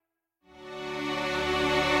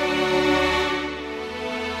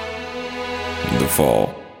the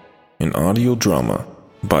Fall, an audio drama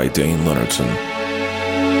by Dane Leonardson.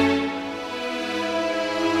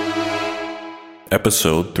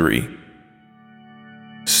 Episode 3,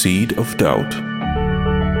 Seed of Doubt.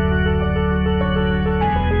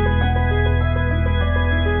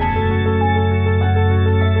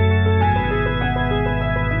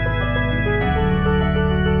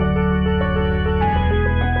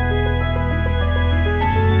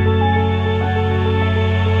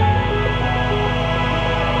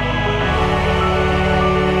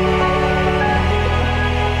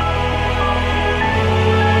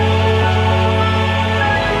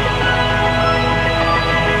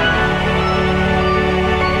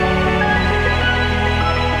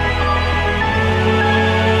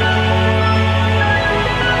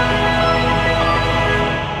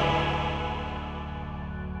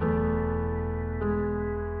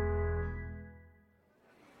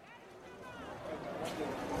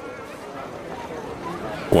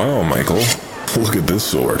 Wow, Michael, look at this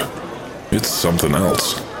sword. It's something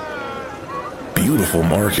else. Beautiful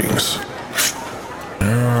markings.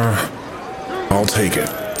 I'll take it.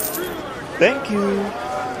 Thank you.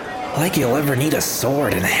 Like you'll ever need a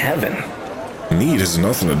sword in heaven. Need has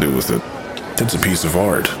nothing to do with it. It's a piece of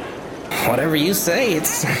art. Whatever you say,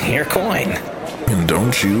 it's your coin. And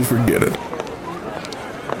don't you forget it.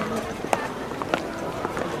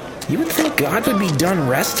 You would think God would be done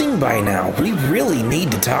resting by now. We really need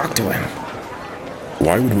to talk to him.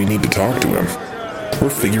 Why would we need to talk to him? We're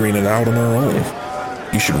figuring it out on our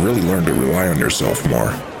own. You should really learn to rely on yourself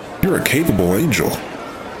more. You're a capable angel.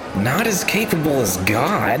 Not as capable as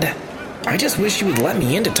God. I just wish you would let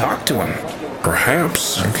me in to talk to him.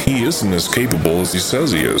 Perhaps he isn't as capable as he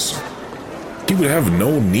says he is. He would have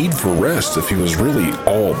no need for rest if he was really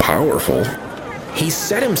all-powerful. He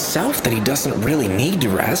said himself that he doesn't really need to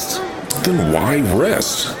rest. Then why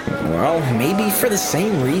rest? Well, maybe for the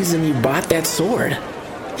same reason you bought that sword.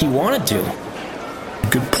 He wanted to.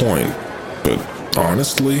 Good point. But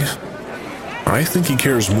honestly, I think he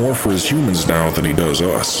cares more for his humans now than he does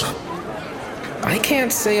us. I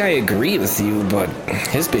can't say I agree with you, but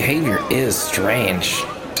his behavior is strange,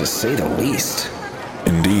 to say the least.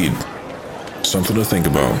 Indeed. Something to think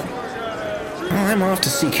about. Well, I'm off to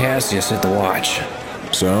see Cassius at the watch.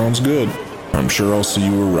 Sounds good. I'm sure I'll see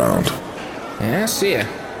you around. Yeah, see ya.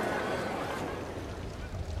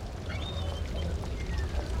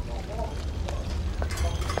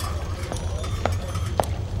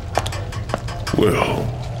 Well,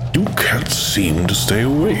 you can't seem to stay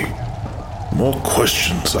away. More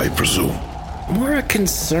questions, I presume. More a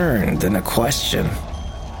concern than a question.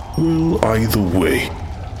 Well, either way,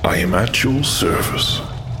 I am at your service.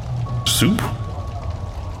 Soup?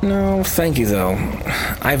 No, thank you, though.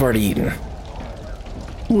 I've already eaten.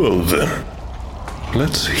 Well then,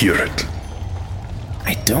 let's hear it.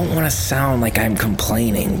 I don't want to sound like I'm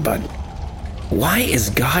complaining, but why is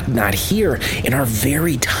God not here in our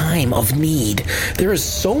very time of need? There is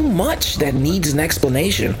so much that needs an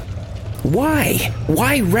explanation. Why?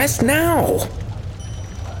 Why rest now?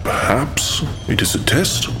 Perhaps it is a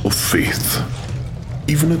test of faith.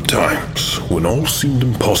 Even at times when all seemed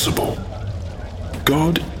impossible,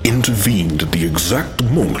 God intervened at the exact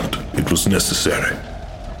moment it was necessary.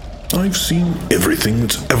 I've seen everything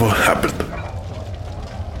that's ever happened.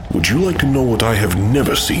 Would you like to know what I have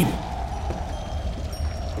never seen?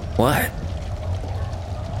 What?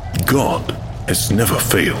 God has never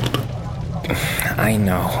failed. I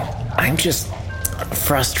know. I'm just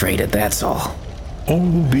frustrated, that's all. All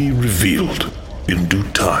will be revealed in due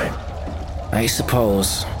time. I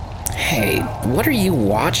suppose. Hey, what are you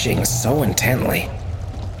watching so intently?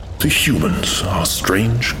 The humans are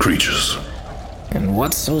strange creatures. And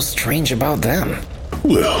what's so strange about them?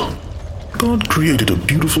 Well, God created a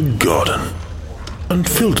beautiful garden and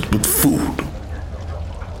filled it with food.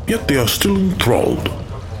 Yet they are still enthralled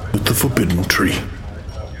with the forbidden tree.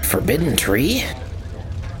 Forbidden tree?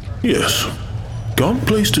 Yes, God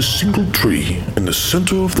placed a single tree in the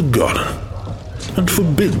center of the garden and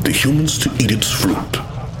forbid the humans to eat its fruit.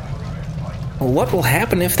 What will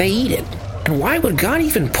happen if they eat it? And why would God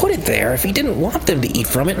even put it there if he didn't want them to eat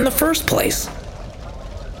from it in the first place?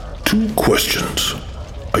 2 questions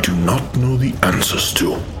I do not know the answers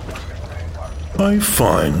to. I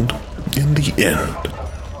find, in the end,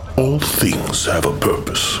 all things have a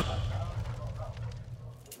purpose.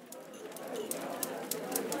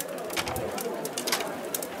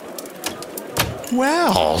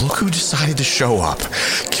 Well, look who decided to show up.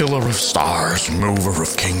 Killer of stars, mover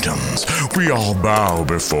of kingdoms. We all bow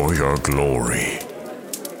before your glory.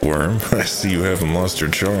 Worm, I see you haven't lost your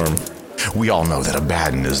charm. We all know that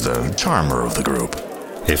Abaddon is the charmer of the group.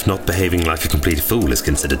 If not behaving like a complete fool is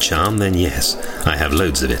considered charm, then yes, I have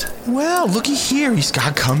loads of it. Well, looky here, he's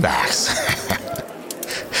got comebacks.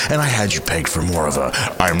 And I had you pegged for more of a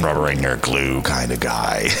I'm rubbering your glue kind of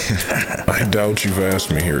guy. I doubt you've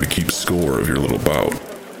asked me here to keep score of your little bout.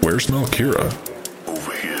 Where's Malkira?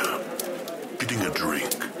 Over here, getting a drink.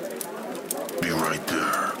 Be right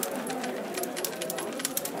there.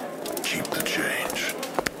 Keep the change.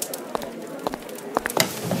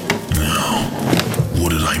 Now, what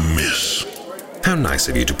did I miss? How nice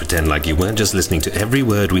of you to pretend like you weren't just listening to every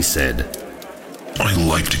word we said. I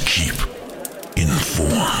like to keep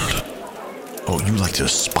informed. Oh, you like to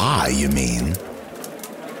spy, you mean?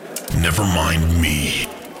 Never mind me.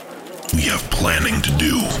 We have planning to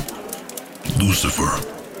do. Lucifer,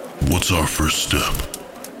 what's our first step?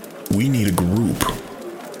 We need a group.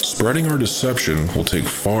 Spreading our deception will take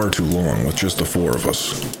far too long with just the four of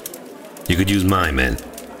us. You could use my men.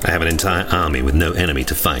 I have an entire army with no enemy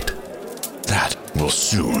to fight. That will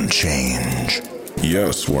soon change.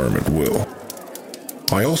 Yes, Worm, it will.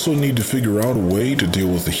 I also need to figure out a way to deal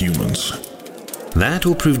with the humans. That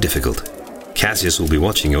will prove difficult. Cassius will be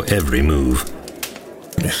watching your every move.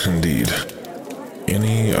 Indeed.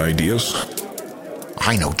 Any ideas?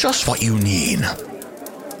 I know just what you need.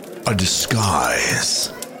 A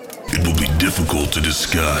disguise. It will be difficult to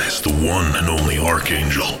disguise the one and only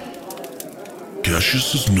Archangel.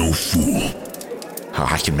 Cassius is no fool.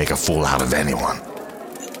 I can make a fool out of anyone.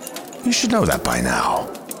 You should know that by now.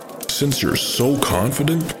 Since you're so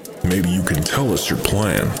confident, maybe you can tell us your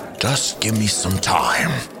plan. Just give me some time.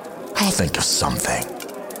 I'll think of something.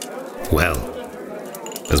 Well,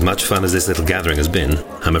 as much fun as this little gathering has been,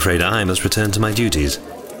 I'm afraid I must return to my duties.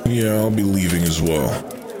 Yeah, I'll be leaving as well.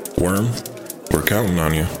 Worm, we're counting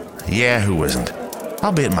on you. Yeah, who isn't?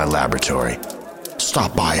 I'll be at my laboratory.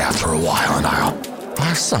 Stop by after a while and I'll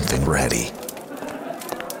have something ready.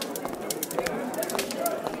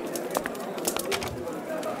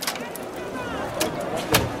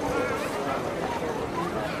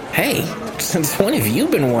 Hey, since when have you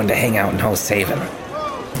been one to hang out in Host Haven?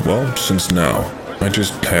 Well, since now. I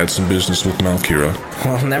just had some business with Malkira.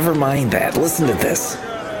 Well, never mind that. Listen to this.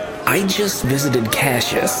 I just visited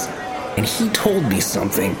Cassius, and he told me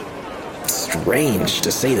something strange,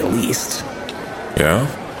 to say the least. Yeah?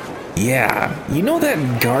 Yeah, you know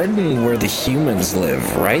that garden where the humans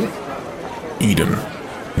live, right? Eden.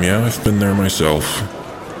 Yeah, I've been there myself.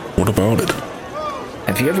 What about it?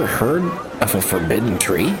 Have you ever heard of a forbidden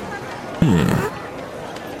tree?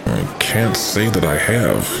 I can't say that I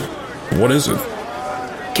have. What is it?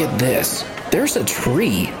 Get this. There's a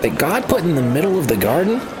tree that God put in the middle of the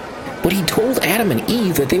garden, but he told Adam and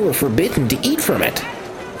Eve that they were forbidden to eat from it.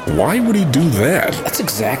 Why would he do that? That's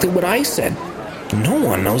exactly what I said. No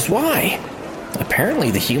one knows why.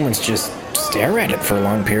 Apparently the humans just stare at it for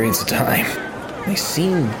long periods of time. They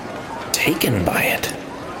seem taken by it.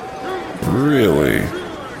 Really?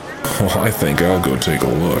 Well, I think I'll go take a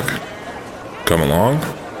look. Come along?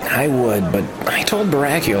 I would, but I told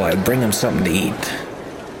Baracul I'd bring him something to eat.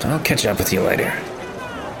 I'll catch up with you later.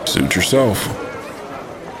 Suit yourself.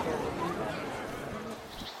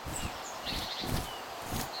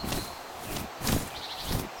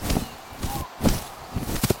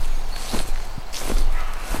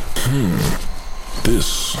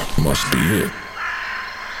 This must be it.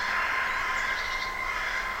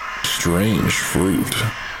 Strange fruit.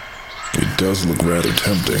 It does look rather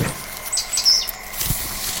tempting.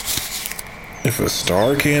 If a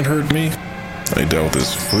star can't hurt me, I doubt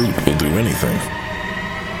this fruit will do anything.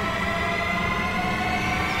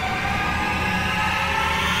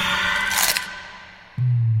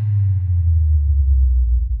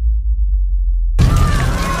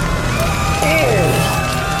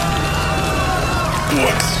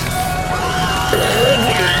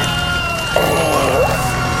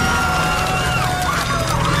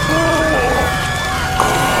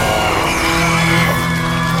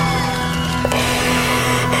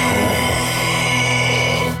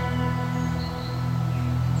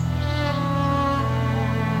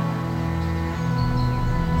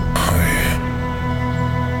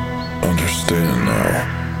 Understand now.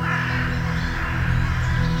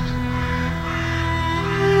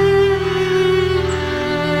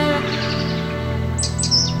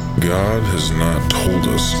 God has not told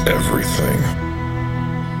us everything.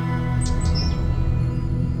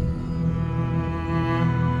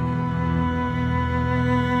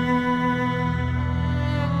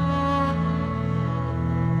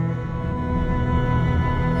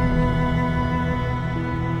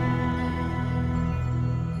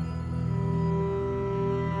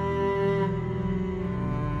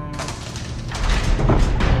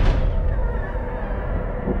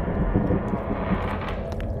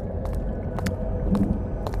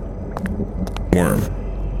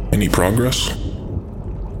 progress?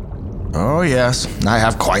 Oh, yes. I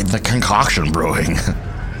have quite the concoction brewing.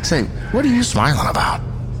 Say, what are you smiling about?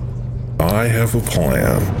 I have a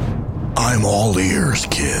plan. I'm all ears,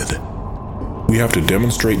 kid. We have to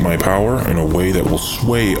demonstrate my power in a way that will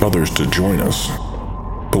sway others to join us.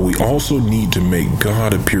 But we also need to make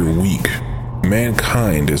God appear weak.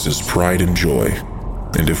 Mankind is his pride and joy.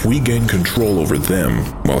 And if we gain control over them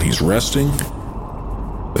while he's resting,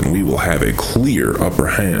 then we will have a clear upper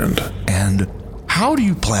hand. And how do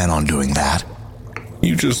you plan on doing that?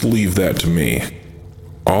 You just leave that to me.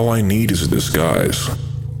 All I need is a disguise.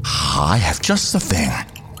 I have just the thing.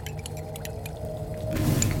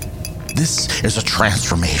 This is a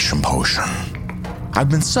transformation potion. I've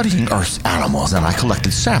been studying Earth's animals and I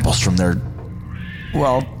collected samples from their...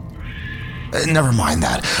 well, never mind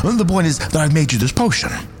that. The point is that I've made you this potion.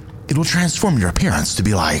 It will transform your appearance to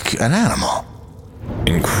be like an animal.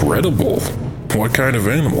 Incredible. What kind of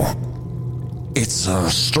animal? It's a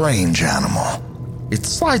strange animal. It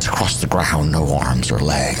slides across the ground, no arms or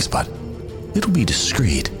legs, but it'll be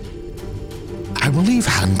discreet. I believe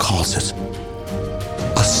Adam calls it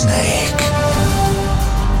a snake.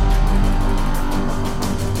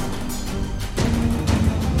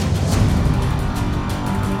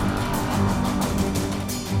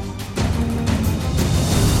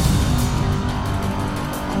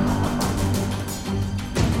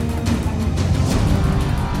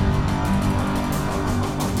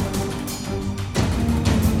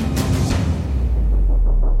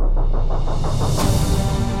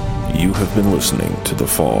 You have been listening to The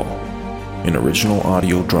Fall, an original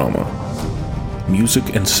audio drama.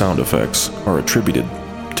 Music and sound effects are attributed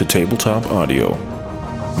to Tabletop Audio,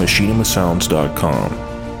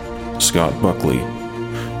 MachinimaSounds.com, Scott Buckley,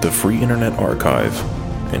 The Free Internet Archive,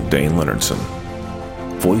 and Dane Leonardson.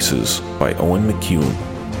 Voices by Owen McCune,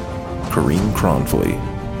 Kareem Cronfley,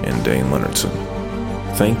 and Dane Leonardson.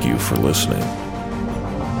 Thank you for listening.